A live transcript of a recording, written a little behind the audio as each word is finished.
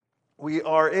We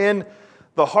are in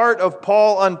the heart of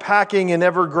Paul unpacking in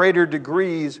ever greater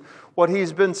degrees what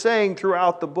he's been saying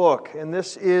throughout the book. And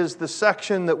this is the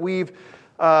section that we've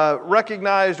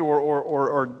recognized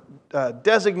or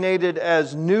designated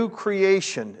as new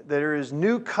creation. There is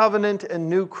new covenant and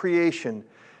new creation.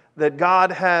 That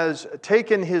God has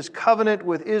taken his covenant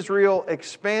with Israel,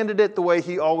 expanded it the way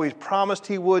he always promised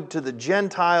he would to the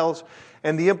Gentiles.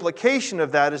 And the implication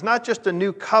of that is not just a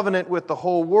new covenant with the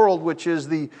whole world, which is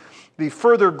the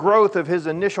further growth of his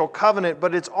initial covenant,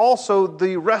 but it's also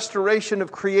the restoration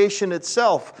of creation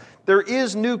itself. There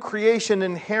is new creation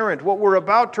inherent. What we're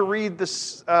about to read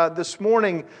this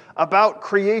morning about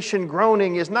creation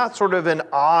groaning is not sort of an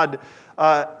odd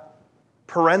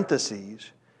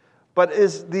parentheses, but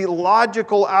is the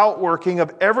logical outworking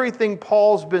of everything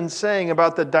Paul's been saying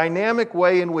about the dynamic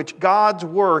way in which God's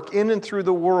work in and through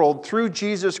the world, through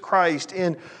Jesus Christ,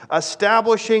 in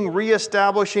establishing,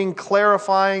 reestablishing,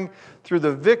 clarifying, through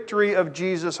the victory of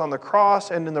Jesus on the cross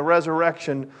and in the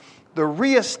resurrection, the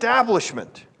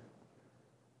reestablishment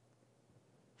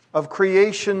of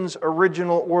creation's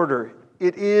original order.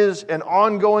 It is an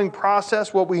ongoing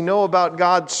process. What we know about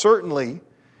God certainly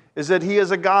is that he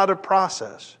is a God of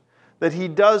process. That he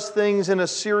does things in a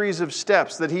series of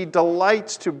steps, that he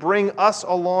delights to bring us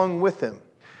along with him,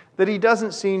 that he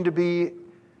doesn't seem to be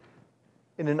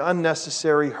in an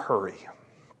unnecessary hurry.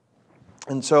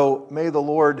 And so may the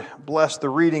Lord bless the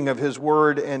reading of his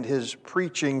word and his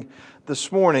preaching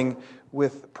this morning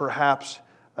with perhaps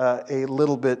a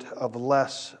little bit of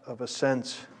less of a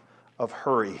sense of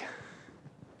hurry.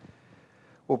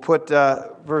 We'll put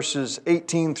verses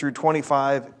 18 through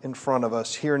 25 in front of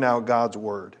us. Hear now God's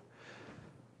word.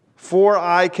 For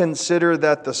I consider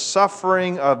that the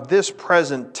suffering of this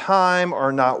present time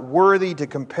are not worthy to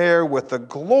compare with the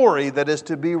glory that is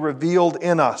to be revealed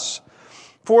in us.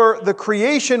 For the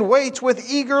creation waits with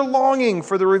eager longing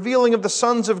for the revealing of the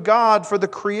sons of God. For the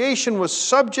creation was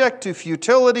subject to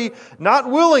futility, not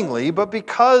willingly, but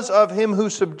because of him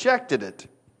who subjected it,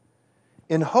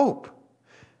 in hope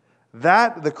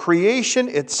that the creation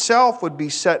itself would be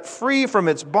set free from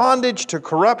its bondage to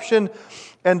corruption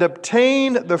and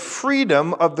obtain the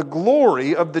freedom of the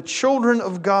glory of the children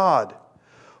of God.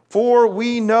 For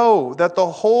we know that the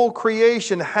whole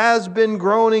creation has been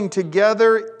groaning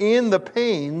together in the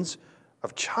pains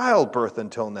of childbirth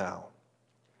until now.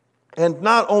 And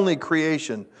not only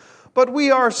creation, but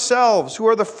we ourselves, who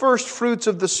are the first fruits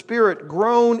of the Spirit,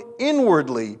 groan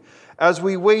inwardly as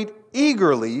we wait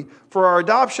eagerly for our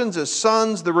adoptions as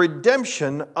sons, the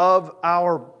redemption of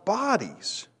our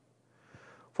bodies.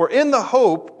 For in the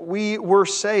hope we were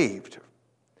saved.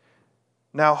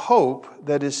 Now hope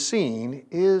that is seen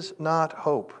is not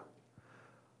hope.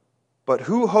 But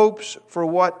who hopes for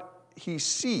what he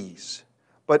sees?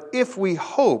 But if we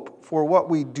hope for what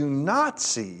we do not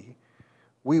see,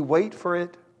 we wait for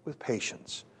it with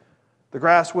patience. The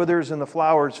grass withers and the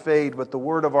flowers fade, but the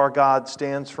word of our God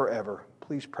stands forever.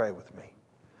 Please pray with me.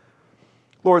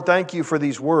 Lord, thank you for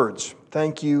these words.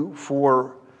 Thank you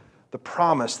for the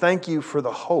promise. Thank you for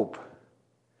the hope.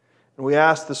 And we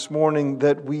ask this morning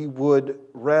that we would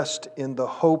rest in the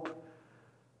hope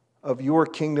of your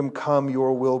kingdom come,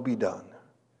 your will be done.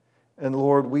 And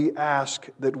Lord, we ask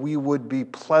that we would be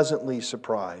pleasantly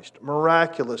surprised,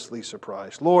 miraculously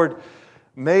surprised. Lord,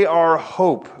 may our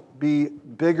hope be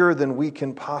bigger than we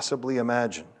can possibly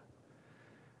imagine.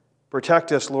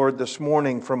 Protect us, Lord, this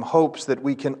morning from hopes that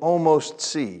we can almost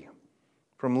see,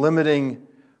 from limiting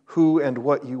who and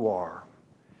what you are.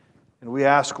 And we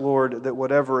ask, Lord, that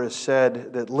whatever is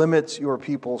said that limits your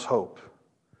people's hope,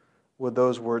 would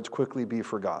those words quickly be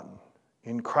forgotten.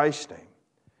 In Christ's name,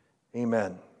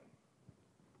 amen.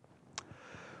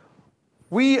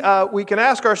 We can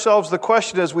ask ourselves the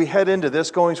question as we head into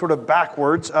this, going sort of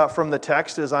backwards from the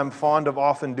text, as I'm fond of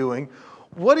often doing.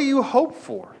 What do you hope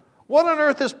for? What on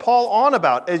earth is Paul on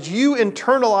about? As you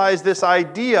internalize this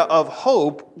idea of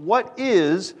hope, what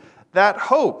is that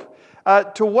hope?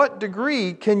 To what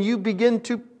degree can you begin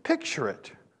to picture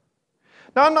it?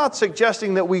 Now, I'm not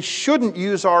suggesting that we shouldn't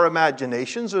use our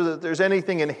imaginations or that there's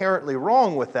anything inherently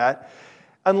wrong with that,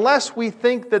 unless we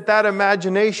think that that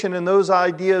imagination and those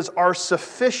ideas are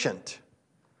sufficient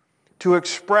to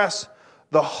express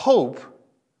the hope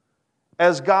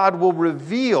as God will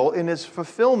reveal in his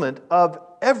fulfillment of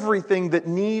everything that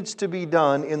needs to be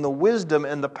done in the wisdom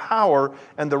and the power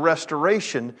and the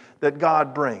restoration that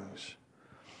God brings.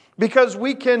 Because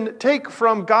we can take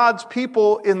from God's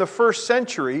people in the first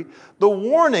century the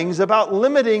warnings about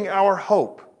limiting our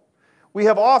hope. We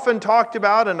have often talked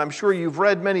about, and I'm sure you've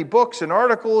read many books and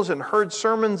articles and heard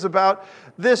sermons about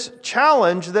this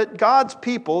challenge that God's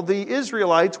people, the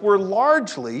Israelites, were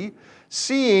largely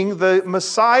seeing the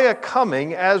Messiah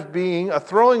coming as being a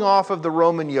throwing off of the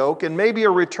Roman yoke and maybe a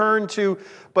return to,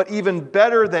 but even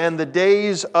better than, the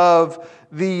days of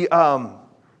the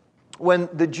when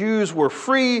the Jews were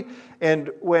free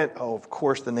and when, oh, of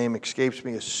course the name escapes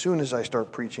me as soon as I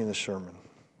start preaching the sermon.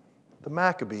 The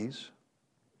Maccabees,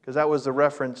 because that was the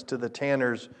reference to the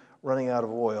tanners running out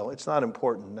of oil. It's not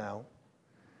important now.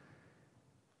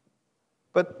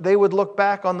 But they would look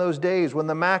back on those days when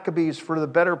the Maccabees, for the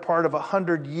better part of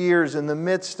 100 years, in the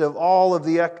midst of all of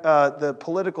the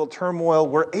political turmoil,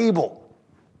 were able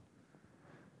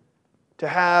to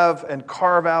have and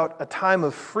carve out a time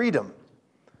of freedom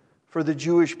for the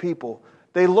Jewish people.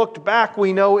 They looked back,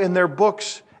 we know, in their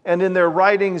books and in their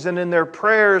writings and in their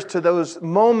prayers to those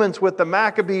moments with the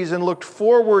Maccabees and looked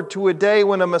forward to a day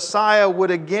when a Messiah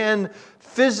would again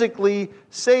physically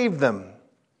save them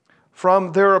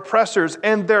from their oppressors.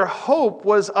 And their hope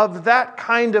was of that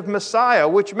kind of Messiah,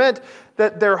 which meant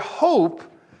that their hope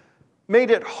made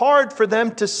it hard for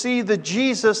them to see the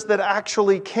Jesus that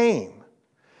actually came.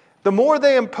 The more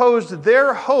they imposed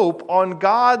their hope on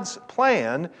God's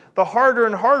plan, the harder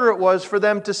and harder it was for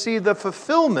them to see the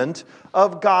fulfillment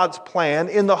of God's plan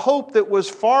in the hope that was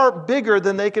far bigger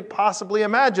than they could possibly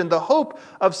imagine. The hope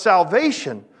of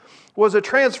salvation was a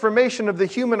transformation of the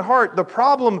human heart. The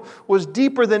problem was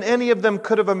deeper than any of them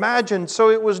could have imagined,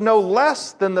 so it was no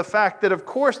less than the fact that, of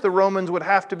course, the Romans would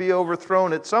have to be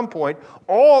overthrown at some point.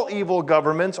 All evil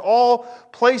governments, all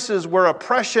places where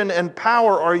oppression and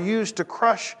power are used to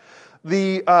crush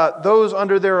those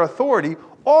under their authority,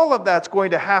 all of that's going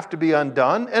to have to be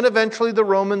undone, and eventually the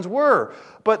Romans were.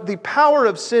 But the power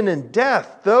of sin and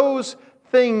death, those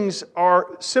things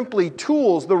are simply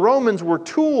tools. The Romans were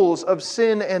tools of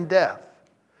sin and death.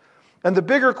 And the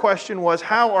bigger question was,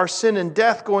 how are sin and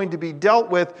death going to be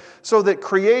dealt with so that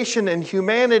creation and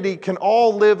humanity can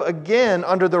all live again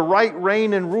under the right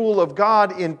reign and rule of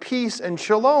God in peace and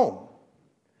shalom?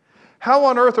 How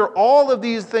on earth are all of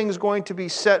these things going to be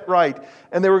set right?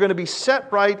 And they were going to be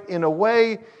set right in a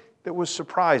way that was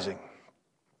surprising,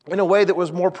 in a way that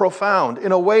was more profound,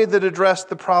 in a way that addressed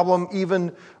the problem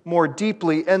even more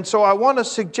deeply. And so I want to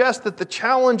suggest that the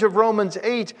challenge of Romans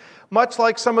 8, much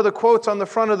like some of the quotes on the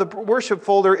front of the worship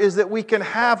folder, is that we can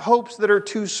have hopes that are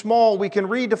too small. We can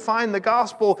redefine the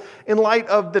gospel in light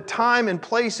of the time and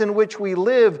place in which we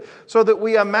live, so that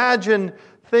we imagine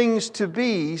things to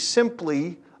be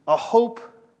simply a hope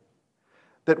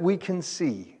that we can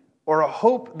see, or a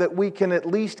hope that we can at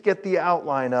least get the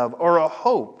outline of, or a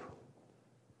hope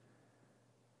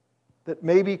that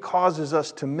maybe causes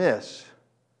us to miss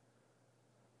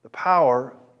the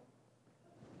power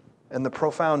and the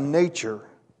profound nature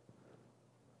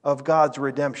of God's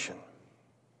redemption.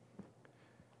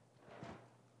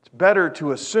 It's better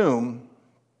to assume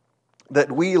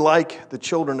that we, like the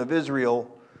children of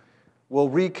Israel, will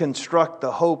reconstruct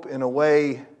the hope in a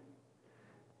way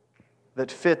that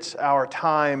fits our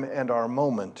time and our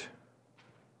moment,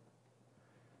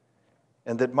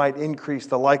 and that might increase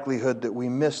the likelihood that we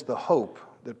miss the hope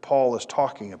that Paul is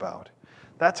talking about.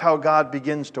 That's how God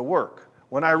begins to work.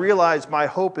 When I realize my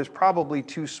hope is probably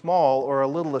too small or a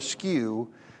little askew,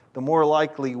 the more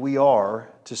likely we are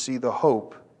to see the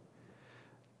hope,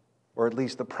 or at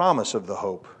least the promise of the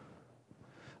hope,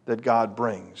 that God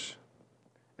brings,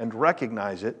 and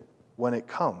recognize it when it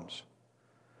comes.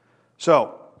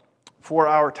 So, for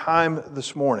our time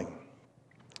this morning,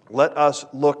 let us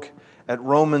look at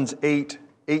Romans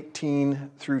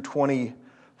 8:18 through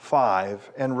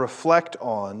 25, and reflect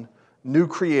on new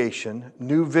creation,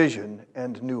 new vision,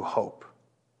 and new hope.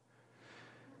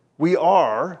 We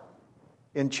are,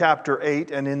 in chapter 8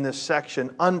 and in this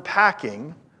section,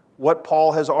 unpacking what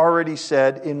Paul has already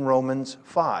said in Romans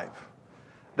 5.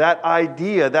 That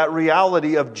idea, that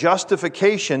reality of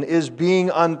justification is being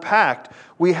unpacked.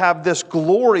 We have this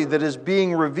glory that is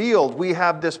being revealed. We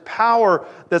have this power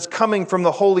that's coming from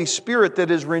the Holy Spirit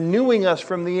that is renewing us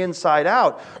from the inside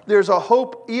out. There's a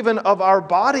hope even of our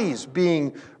bodies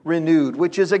being renewed,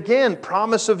 which is again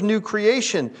promise of new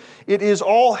creation. It is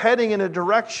all heading in a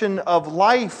direction of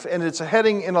life, and it's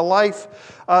heading in a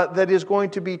life that is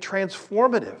going to be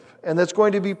transformative, and that's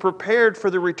going to be prepared for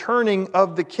the returning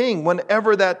of the King,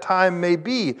 whenever that time may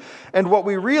be. And what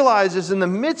we realize is in the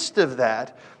midst of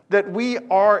that we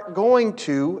are going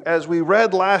to, as we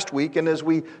read last week and as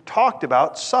we talked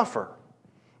about, suffer.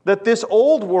 That this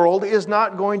old world is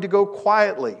not going to go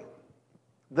quietly.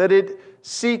 That it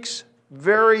seeks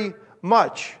very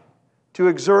much to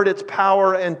exert its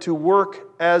power and to work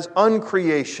as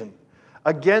uncreation,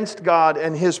 against God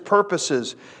and His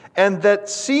purposes, and that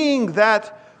seeing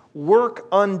that work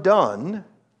undone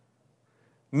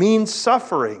means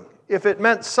suffering. If it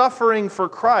meant suffering for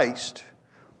Christ,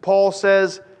 Paul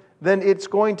says, then it's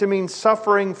going to mean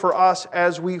suffering for us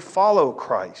as we follow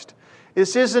Christ.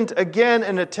 This isn't, again,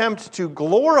 an attempt to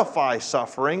glorify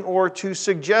suffering or to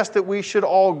suggest that we should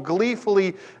all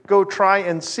gleefully go try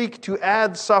and seek to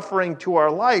add suffering to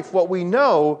our life. What we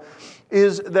know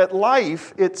is that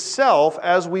life itself,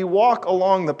 as we walk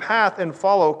along the path and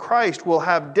follow Christ, will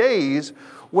have days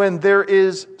when there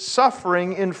is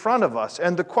suffering in front of us.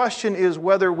 And the question is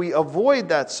whether we avoid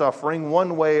that suffering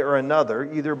one way or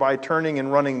another, either by turning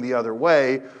and running the other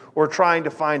way or trying to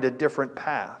find a different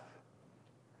path,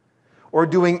 or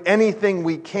doing anything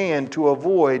we can to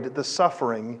avoid the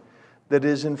suffering that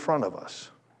is in front of us.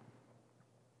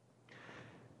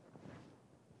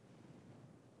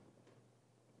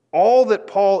 All that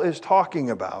Paul is talking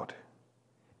about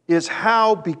is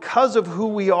how, because of who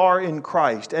we are in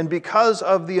Christ and because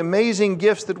of the amazing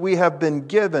gifts that we have been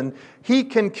given, he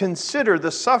can consider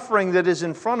the suffering that is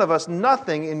in front of us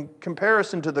nothing in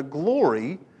comparison to the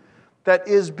glory that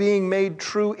is being made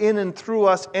true in and through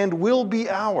us and will be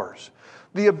ours.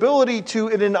 The ability to,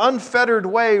 in an unfettered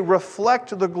way,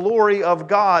 reflect the glory of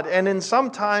God, and in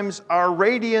sometimes our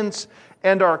radiance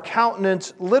and our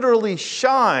countenance literally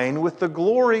shine with the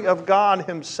glory of God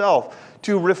Himself,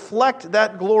 to reflect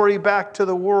that glory back to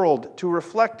the world, to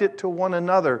reflect it to one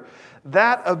another.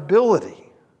 That ability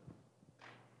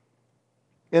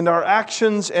in our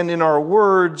actions and in our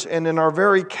words and in our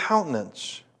very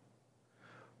countenance.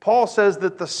 Paul says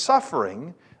that the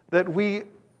suffering that we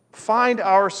find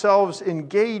ourselves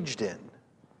engaged in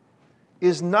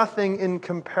is nothing in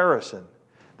comparison.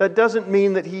 That doesn't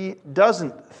mean that he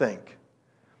doesn't think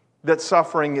that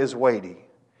suffering is weighty.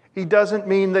 He doesn't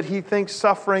mean that he thinks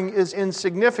suffering is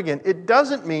insignificant. It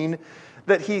doesn't mean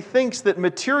that he thinks that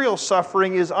material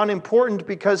suffering is unimportant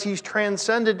because he's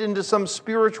transcended into some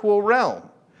spiritual realm.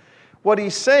 What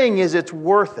he's saying is it's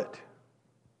worth it.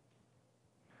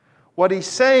 What he's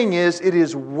saying is it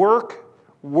is work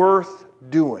worth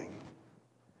doing.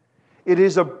 It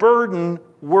is a burden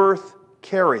worth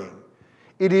carrying.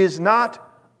 It is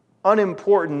not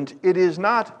unimportant. It is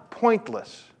not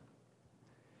pointless.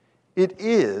 It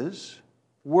is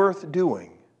worth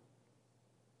doing.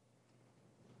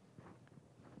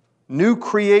 New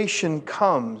creation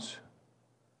comes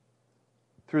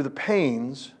through the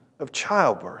pains of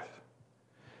childbirth.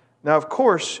 Now, of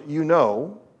course, you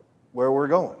know where we're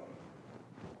going.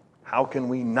 How can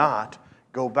we not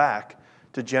go back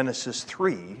to Genesis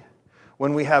 3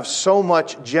 when we have so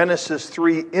much Genesis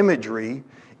 3 imagery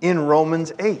in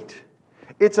Romans 8?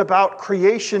 It's about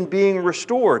creation being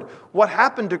restored. What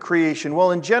happened to creation?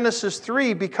 Well, in Genesis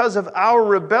 3, because of our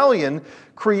rebellion,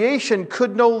 creation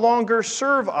could no longer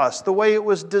serve us the way it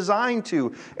was designed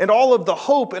to. And all of the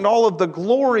hope and all of the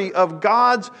glory of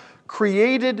God's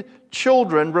created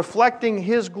children, reflecting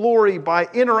His glory by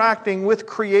interacting with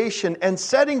creation and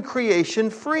setting creation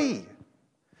free.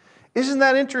 Isn't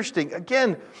that interesting?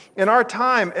 Again, in our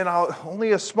time, and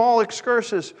only a small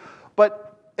excursus, but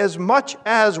as much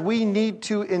as we need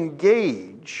to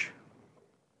engage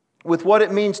with what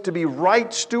it means to be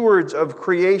right stewards of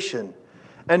creation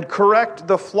and correct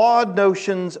the flawed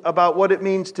notions about what it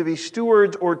means to be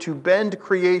stewards or to bend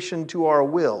creation to our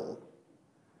will,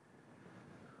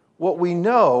 what we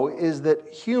know is that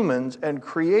humans and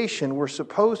creation were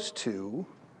supposed to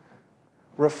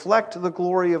reflect the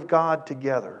glory of God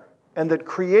together. And that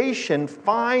creation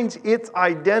finds its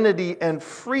identity and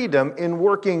freedom in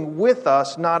working with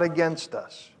us, not against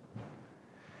us.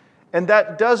 And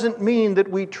that doesn't mean that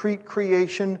we treat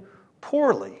creation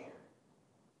poorly.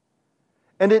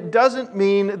 And it doesn't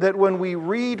mean that when we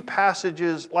read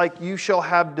passages like "you shall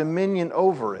have dominion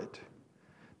over it,"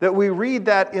 that we read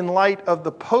that in light of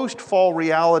the post-fall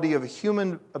reality of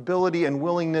human ability and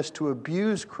willingness to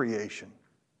abuse creation.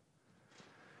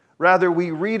 Rather, we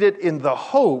read it in the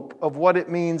hope of what it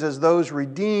means as those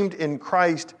redeemed in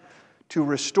Christ to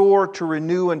restore, to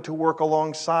renew, and to work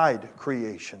alongside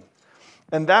creation.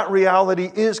 And that reality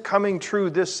is coming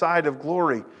true this side of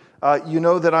glory. You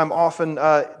know that I'm often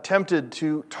tempted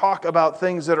to talk about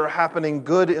things that are happening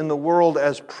good in the world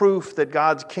as proof that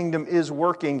God's kingdom is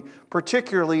working,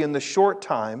 particularly in the short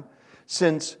time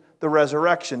since the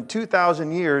resurrection.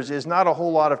 2,000 years is not a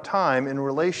whole lot of time in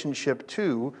relationship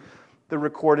to the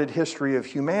recorded history of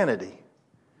humanity.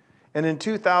 And in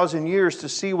 2,000 years, to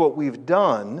see what we've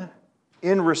done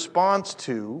in response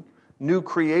to new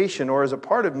creation or as a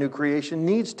part of new creation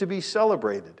needs to be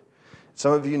celebrated.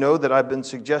 Some of you know that I've been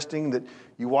suggesting that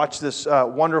you watch this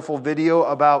wonderful video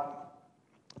about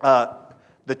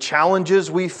the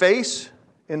challenges we face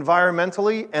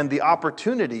environmentally and the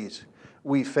opportunities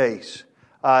we face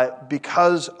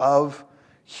because of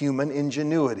human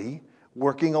ingenuity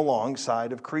working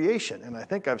alongside of creation. And I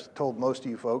think I've told most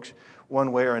of you folks,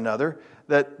 one way or another,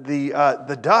 that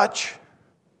the Dutch,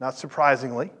 not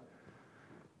surprisingly,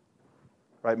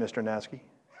 right, Mr. Nasky?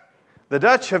 The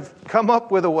Dutch have come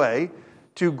up with a way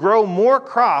to grow more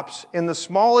crops in the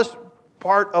smallest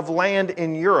part of land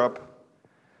in Europe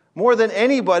more than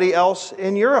anybody else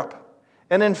in Europe.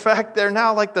 And in fact, they're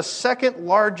now like the second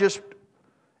largest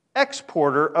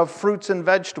exporter of fruits and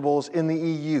vegetables in the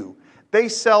EU. They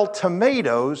sell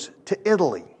tomatoes to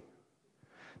Italy.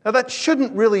 Now that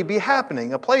shouldn't really be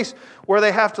happening. A place where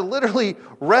they have to literally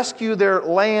rescue their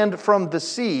land from the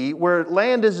sea, where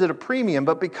land is at a premium,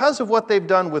 but because of what they've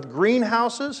done with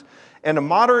greenhouses and a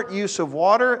moderate use of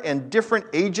water and different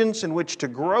agents in which to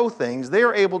grow things, they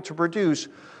are able to produce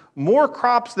more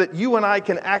crops that you and I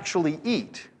can actually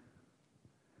eat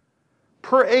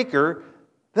per acre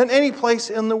than any place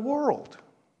in the world.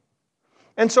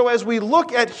 And so as we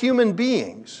look at human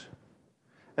beings,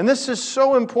 and this is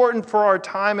so important for our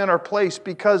time and our place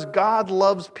because God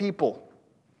loves people.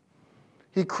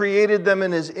 He created them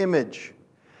in His image.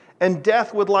 And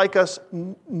death would like us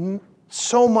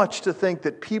so much to think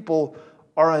that people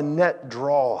are a net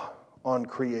draw on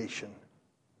creation.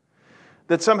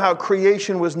 That somehow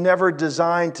creation was never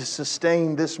designed to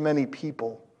sustain this many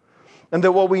people. And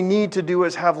that what we need to do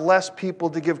is have less people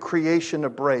to give creation a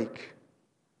break.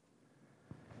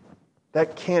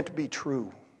 That can't be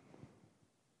true.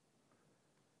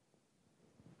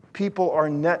 People are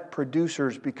net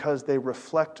producers because they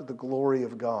reflect the glory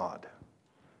of God.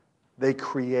 They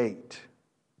create.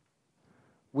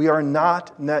 We are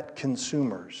not net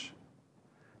consumers.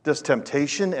 Does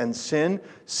temptation and sin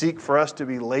seek for us to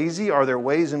be lazy? Are there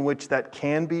ways in which that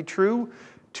can be true?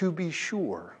 To be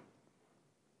sure.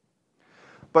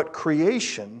 But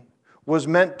creation was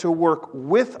meant to work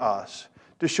with us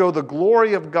to show the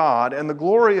glory of God, and the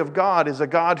glory of God is a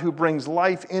God who brings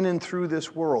life in and through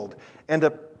this world. And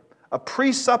a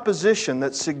presupposition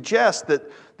that suggests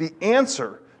that the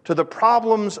answer to the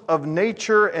problems of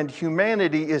nature and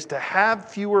humanity is to have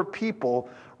fewer people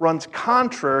runs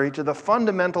contrary to the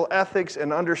fundamental ethics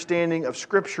and understanding of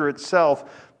Scripture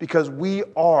itself, because we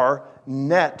are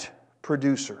net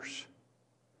producers.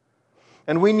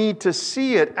 And we need to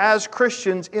see it as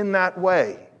Christians in that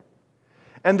way.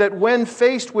 And that when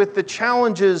faced with the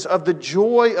challenges of the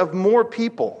joy of more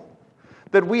people,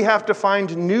 that we have to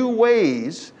find new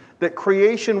ways that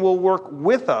creation will work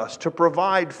with us to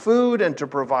provide food and to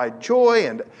provide joy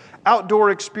and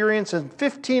outdoor experience and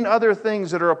 15 other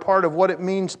things that are a part of what it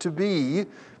means to be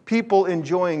people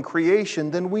enjoying creation,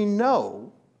 then we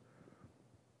know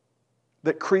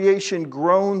that creation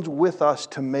groans with us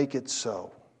to make it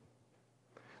so.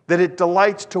 That it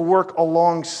delights to work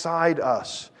alongside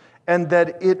us, and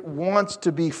that it wants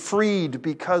to be freed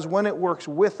because when it works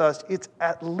with us, it's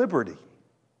at liberty.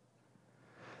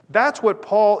 That's what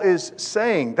Paul is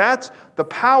saying. That's the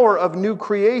power of new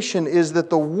creation, is that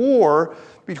the war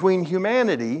between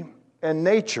humanity and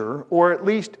nature, or at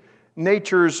least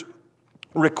nature's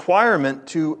requirement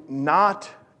to not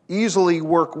easily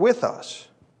work with us,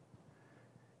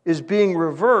 is being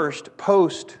reversed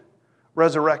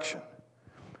post-resurrection.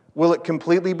 Will it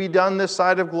completely be done this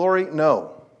side of glory?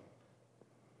 No.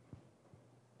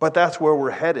 But that's where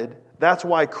we're headed. That's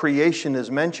why creation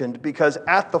is mentioned, because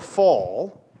at the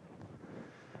fall,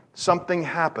 something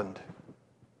happened.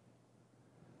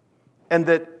 And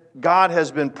that God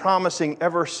has been promising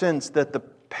ever since that the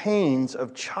pains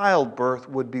of childbirth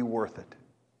would be worth it.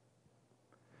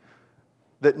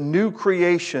 That new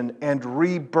creation and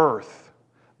rebirth,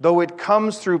 though it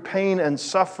comes through pain and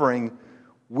suffering,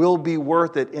 will be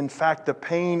worth it. In fact, the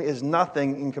pain is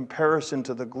nothing in comparison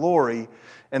to the glory.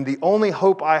 And the only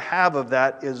hope I have of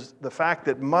that is the fact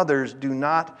that mothers do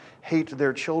not hate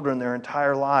their children their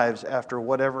entire lives after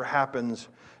whatever happens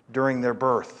during their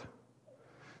birth.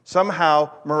 Somehow,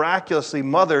 miraculously,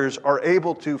 mothers are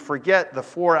able to forget the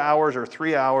 4 hours or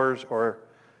 3 hours or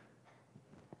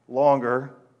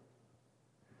longer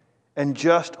and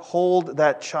just hold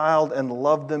that child and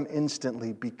love them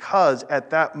instantly, because at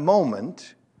that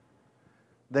moment,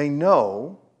 they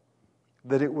know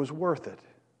that it was worth it.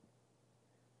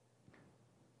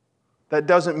 That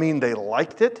doesn't mean they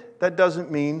liked it. That doesn't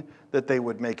mean that they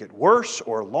would make it worse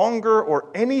or longer or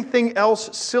anything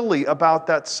else silly about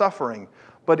that suffering.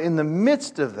 But in the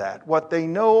midst of that, what they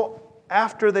know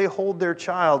after they hold their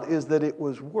child is that it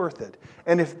was worth it.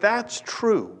 And if that's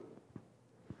true,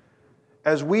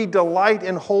 as we delight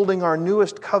in holding our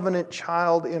newest covenant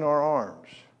child in our arms,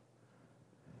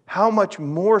 how much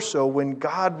more so when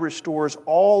God restores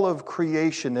all of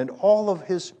creation and all of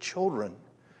His children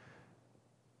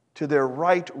to their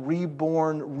right,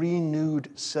 reborn, renewed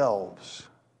selves.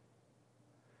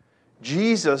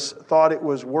 Jesus thought it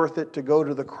was worth it to go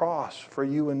to the cross for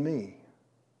you and me.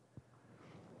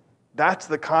 That's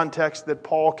the context that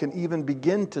Paul can even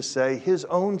begin to say his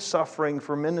own suffering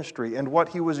for ministry and what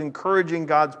he was encouraging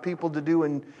God's people to do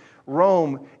in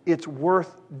Rome, it's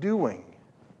worth doing.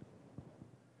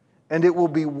 And it will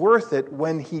be worth it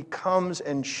when He comes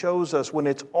and shows us, when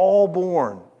it's all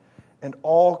born and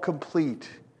all complete.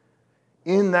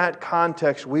 In that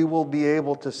context, we will be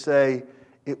able to say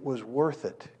it was worth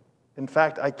it. In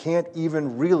fact, I can't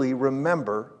even really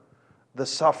remember the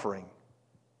suffering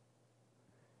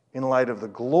in light of the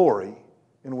glory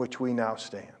in which we now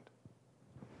stand.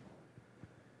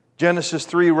 Genesis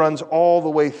 3 runs all the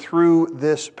way through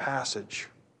this passage.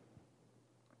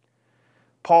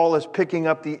 Paul is picking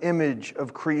up the image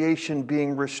of creation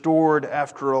being restored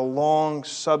after a long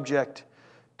subject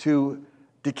to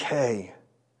decay,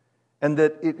 and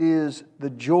that it is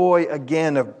the joy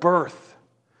again of birth,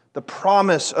 the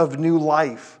promise of new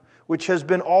life, which has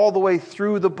been all the way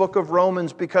through the book of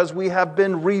Romans because we have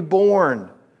been reborn,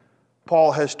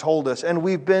 Paul has told us, and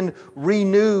we've been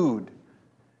renewed,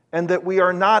 and that we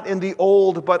are not in the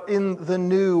old but in the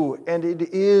new, and it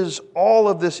is all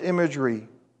of this imagery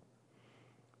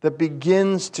that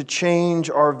begins to change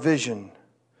our vision.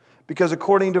 Because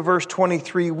according to verse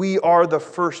 23, we are the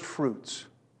first fruits.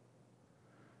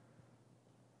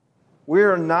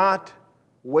 We're not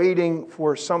waiting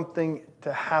for something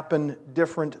to happen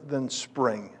different than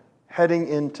spring, heading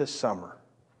into summer.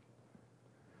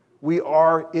 We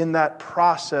are in that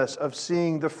process of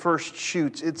seeing the first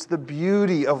shoots. It's the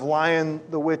beauty of Lion,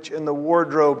 the Witch, and the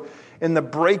Wardrobe, in the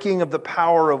breaking of the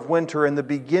power of winter and the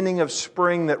beginning of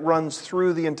spring that runs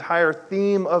through the entire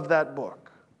theme of that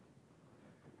book.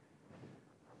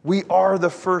 We are the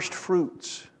first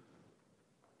fruits.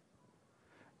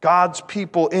 God's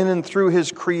people in and through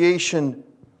His creation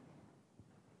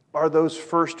are those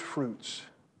first fruits.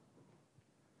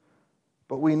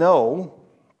 But we know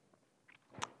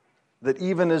that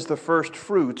even as the first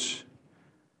fruits,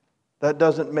 that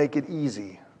doesn't make it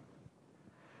easy.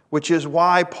 Which is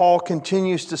why Paul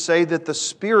continues to say that the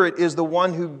Spirit is the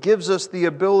one who gives us the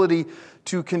ability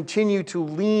to continue to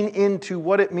lean into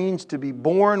what it means to be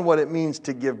born, what it means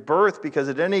to give birth, because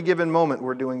at any given moment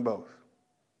we're doing both.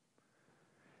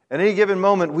 At any given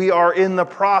moment we are in the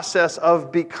process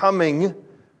of becoming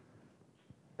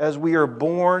as we are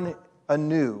born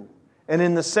anew. And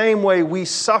in the same way we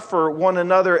suffer one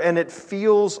another and it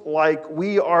feels like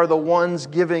we are the ones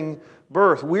giving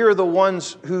birth. We are the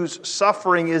ones whose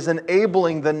suffering is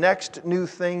enabling the next new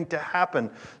thing to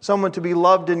happen. Someone to be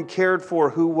loved and cared for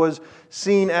who was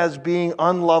seen as being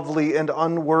unlovely and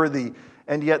unworthy,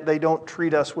 and yet they don't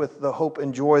treat us with the hope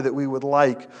and joy that we would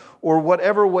like. Or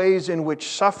whatever ways in which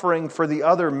suffering for the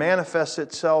other manifests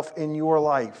itself in your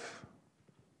life.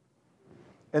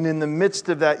 And in the midst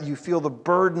of that, you feel the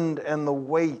burden and the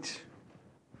weight.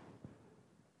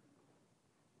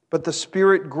 But the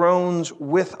Spirit groans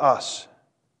with us.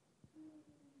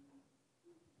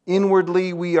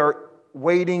 Inwardly, we are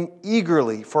waiting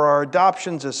eagerly for our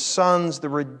adoptions as sons, the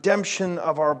redemption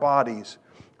of our bodies.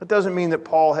 That doesn't mean that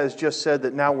Paul has just said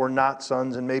that now we're not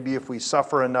sons, and maybe if we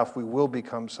suffer enough, we will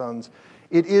become sons.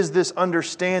 It is this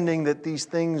understanding that these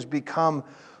things become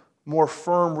more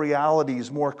firm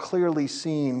realities, more clearly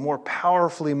seen, more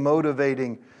powerfully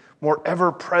motivating, more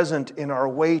ever present in our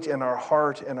weight and our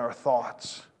heart and our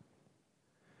thoughts.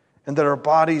 And that our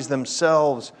bodies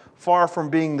themselves, far from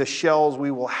being the shells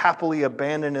we will happily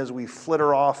abandon as we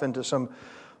flitter off into some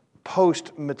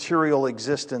post-material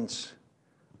existence,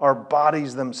 our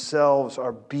bodies themselves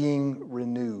are being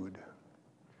renewed.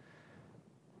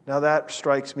 Now that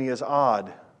strikes me as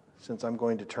odd, since I'm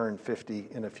going to turn 50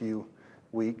 in a few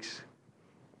weeks,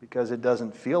 because it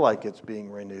doesn't feel like it's being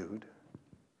renewed.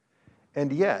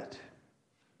 And yet,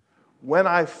 when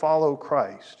I follow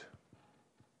Christ,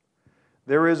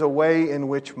 there is a way in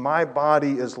which my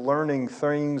body is learning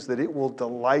things that it will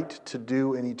delight to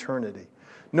do in eternity.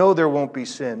 No, there won't be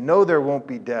sin. No, there won't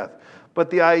be death.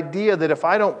 But the idea that if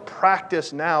I don't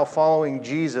practice now following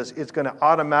Jesus, it's going to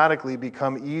automatically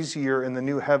become easier in the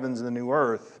new heavens and the new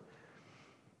earth,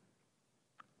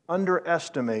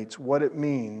 underestimates what it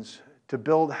means to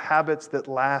build habits that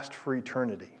last for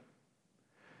eternity.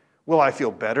 Will I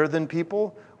feel better than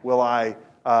people? Will I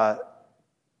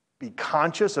be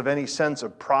conscious of any sense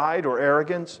of pride or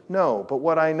arrogance? No, but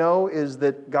what I know is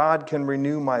that God can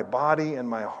renew my body and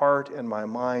my heart and my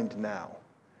mind now,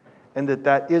 and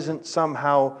that isn't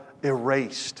somehow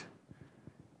erased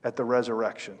at the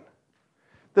resurrection.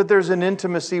 That there's an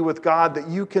intimacy with God that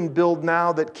you can build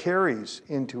now that carries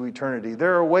into eternity.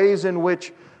 There are ways in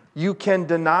which you can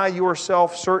deny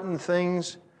yourself certain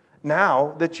things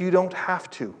now that you don't have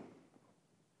to.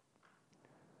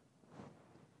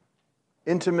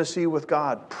 Intimacy with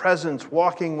God, presence,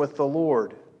 walking with the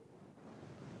Lord,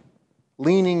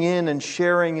 leaning in and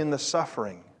sharing in the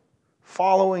suffering,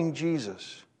 following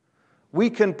Jesus. We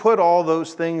can put all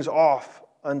those things off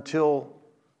until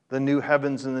the new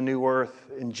heavens and the new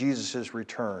earth in Jesus'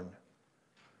 return.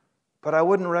 But I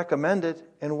wouldn't recommend it,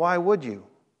 and why would you?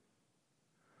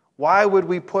 Why would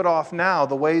we put off now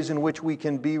the ways in which we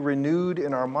can be renewed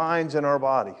in our minds and our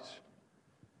bodies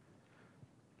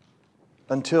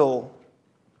until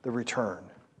the return?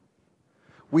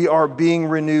 We are being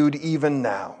renewed even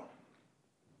now.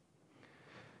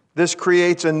 This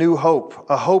creates a new hope,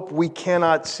 a hope we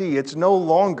cannot see. It's no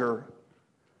longer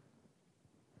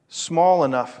small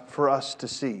enough for us to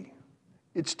see.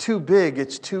 It's too big,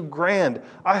 it's too grand.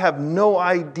 I have no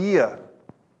idea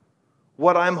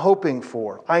what I'm hoping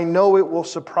for. I know it will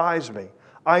surprise me.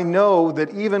 I know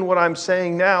that even what I'm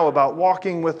saying now about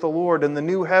walking with the Lord and the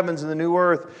new heavens and the new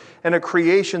earth and a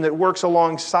creation that works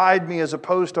alongside me as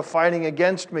opposed to fighting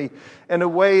against me, and a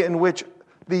way in which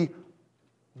the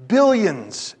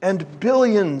billions and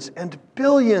billions and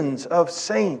billions of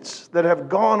saints that have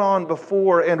gone on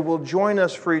before and will join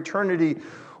us for eternity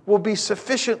will be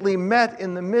sufficiently met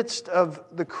in the midst of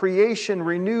the creation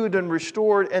renewed and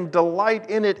restored, and delight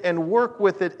in it and work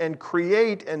with it and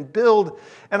create and build.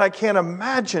 And I can't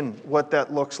imagine what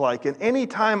that looks like. And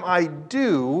anytime I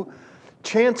do,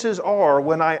 chances are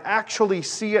when I actually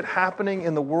see it happening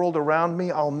in the world around me,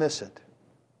 I'll miss it.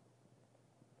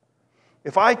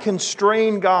 If I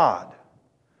constrain God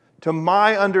to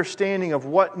my understanding of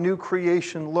what new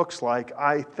creation looks like,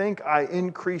 I think I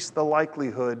increase the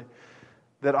likelihood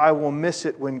that I will miss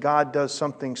it when God does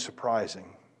something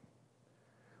surprising.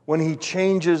 When He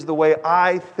changes the way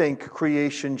I think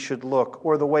creation should look,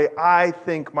 or the way I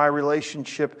think my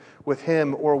relationship with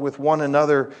Him or with one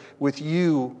another, with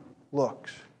you,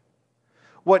 looks.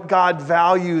 What God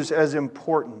values as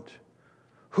important.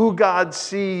 Who God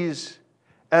sees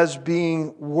as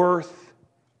being worth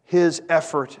His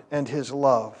effort and His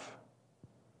love.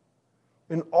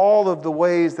 In all of the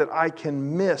ways that I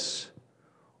can miss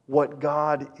what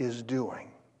God is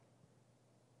doing.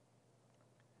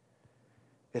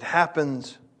 It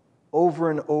happens over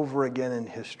and over again in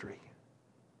history.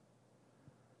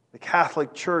 The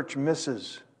Catholic Church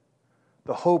misses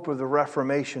the hope of the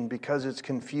Reformation because it's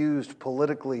confused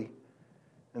politically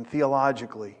and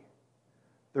theologically.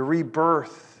 The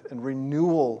rebirth and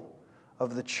renewal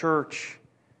of the church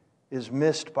is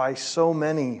missed by so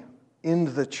many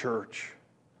in the church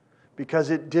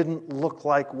because it didn't look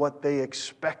like what they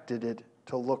expected it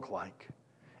to look like.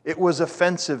 It was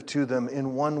offensive to them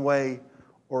in one way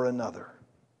or another.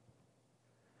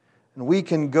 And we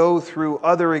can go through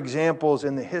other examples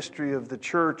in the history of the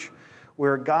church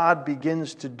where God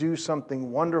begins to do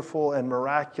something wonderful and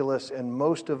miraculous, and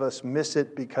most of us miss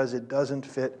it because it doesn't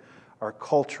fit our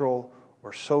cultural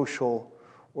or social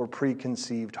or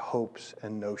preconceived hopes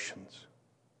and notions.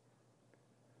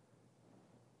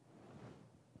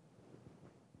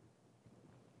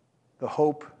 The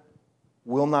hope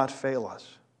will not fail us.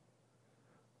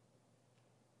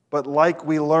 But like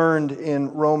we learned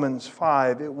in Romans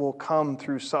 5, it will come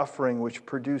through suffering, which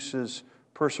produces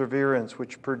perseverance,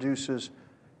 which produces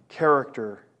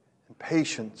character and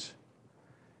patience,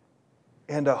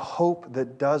 and a hope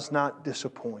that does not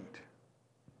disappoint.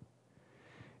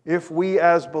 If we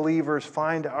as believers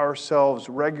find ourselves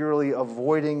regularly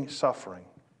avoiding suffering,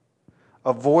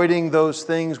 avoiding those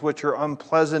things which are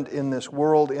unpleasant in this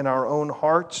world, in our own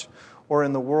hearts or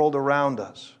in the world around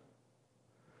us,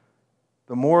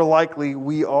 the more likely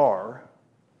we are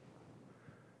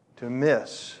to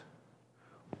miss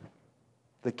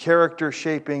the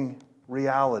character-shaping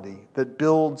reality that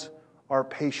builds our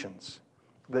patience,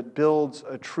 that builds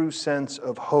a true sense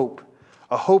of hope,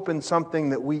 a hope in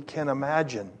something that we can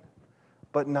imagine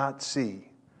but not see.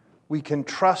 We can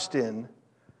trust in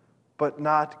but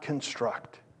not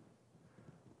construct.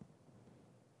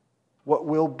 What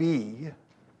will be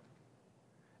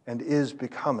and is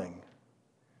becoming,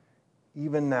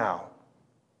 even now,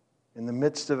 in the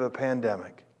midst of a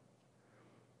pandemic,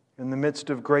 in the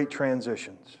midst of great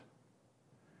transitions,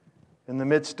 in the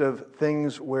midst of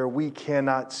things where we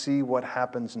cannot see what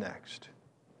happens next.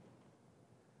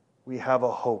 We have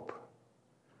a hope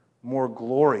more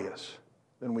glorious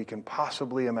than we can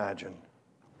possibly imagine.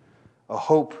 A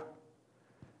hope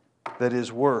that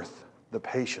is worth the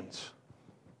patience.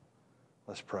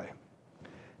 Let's pray.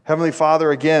 Heavenly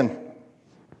Father, again,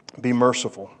 be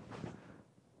merciful.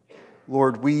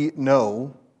 Lord, we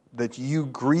know that you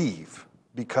grieve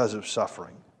because of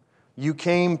suffering. You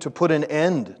came to put an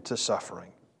end to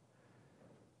suffering,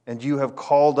 and you have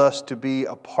called us to be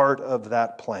a part of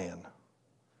that plan.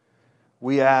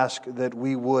 We ask that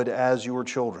we would, as your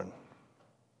children,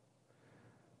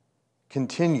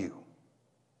 continue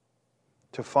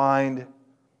to find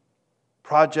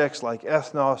projects like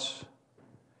Ethnos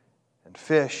and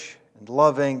Fish and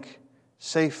Love Inc.,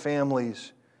 Safe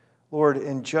Families, Lord,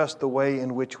 in just the way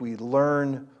in which we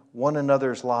learn one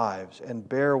another's lives and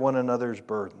bear one another's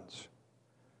burdens,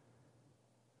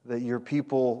 that your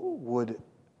people would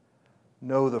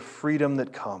know the freedom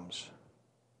that comes.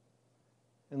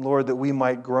 And Lord, that we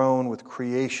might groan with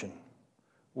creation,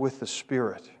 with the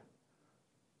Spirit,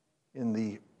 in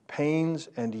the pains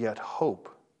and yet hope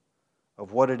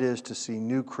of what it is to see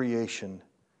new creation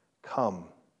come.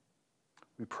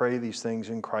 We pray these things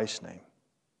in Christ's name.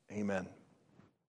 Amen.